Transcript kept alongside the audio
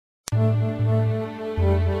For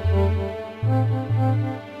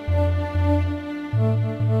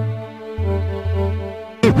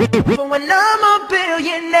when I'm a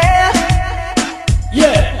billionaire.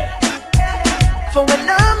 Yeah. For when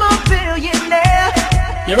I'm a billionaire.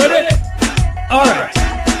 You ready? Alright.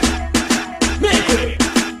 Make it.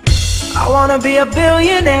 I wanna be a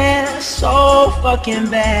billionaire so fucking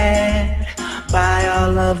bad. Buy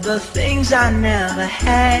all of the things I never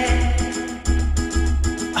had.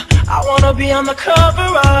 I wanna be on the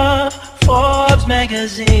cover of Forbes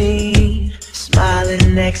magazine,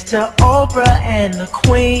 smiling next to Oprah and the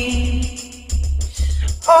Queen.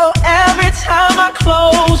 Oh, every time I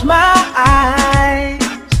close my eyes,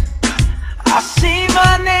 I see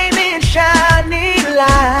my name in shiny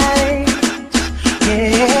lights.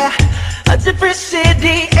 Yeah, a different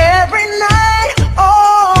city every night.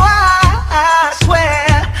 Oh, I swear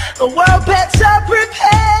the world better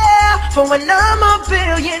prepare for when I'm a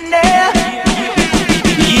billionaire.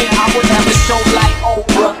 Yeah, I would have a show like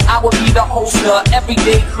Oprah. I would be the host of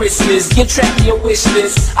Everyday Christmas. Give Travie a wish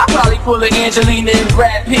list. I'd probably pull a Angelina and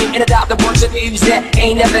Brad Pitt and adopt a bunch of babies that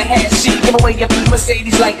ain't never had shit. Give away a few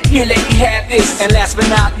Mercedes like, here, let me have this. And last but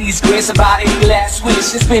not least, grant somebody a last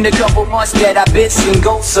wish. It's been a couple months that I've been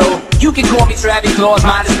single, so you can call me Travie Claus,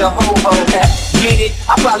 mine is the ho-ho. Get it?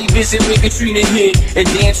 I probably visit when Katrina hit, and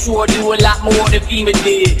damn sure do a lot more than FEMA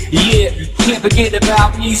did. Yeah, can't forget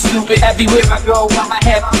about me, stupid. Everywhere I go, I'ma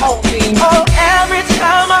have my own thing. Oh, every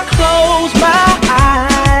time I close my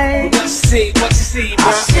eyes, what you see, bro?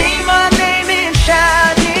 I see my name in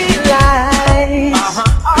shiny lights.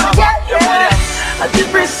 Oh, yeah. A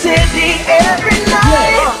different city every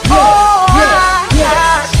night. Oh,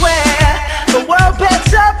 I swear the world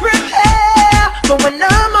better prepare for when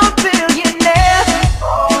I'm a billionaire.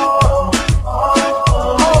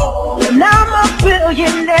 When I'm a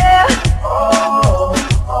billionaire.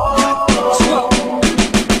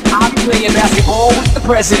 I'll be playing basketball with the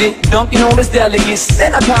president, dunking on his delegates.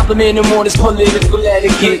 Then I compliment him on his political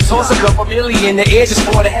etiquette. Toss a couple million in the air just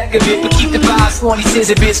for the heck of it, but keep the vibes 20 cents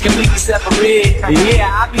a bitch completely separate. Yeah,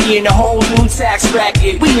 I be in a whole new tax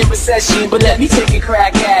bracket. We in recession, but let me take a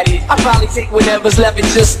crack at it. I'll probably take whatever's left and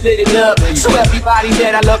just split it up, so everybody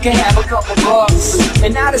that I love can have a couple bucks.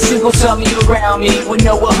 And not a single tummy around me would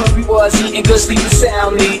know what hungry was, eating good, sleeping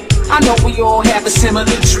soundly. I know we all have a similar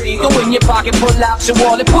dream. Go in your pocket, pull out your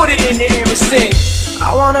wallet, put it in the air and sing.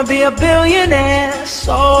 I wanna be a billionaire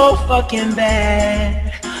so fucking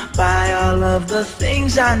bad. Buy all of the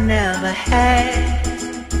things I never had.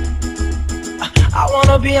 I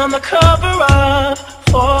wanna be on the cover of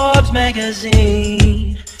Forbes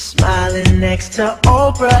magazine, smiling next to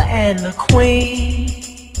Oprah and the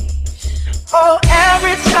Queen. Oh,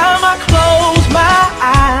 every time I close my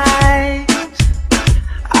eyes,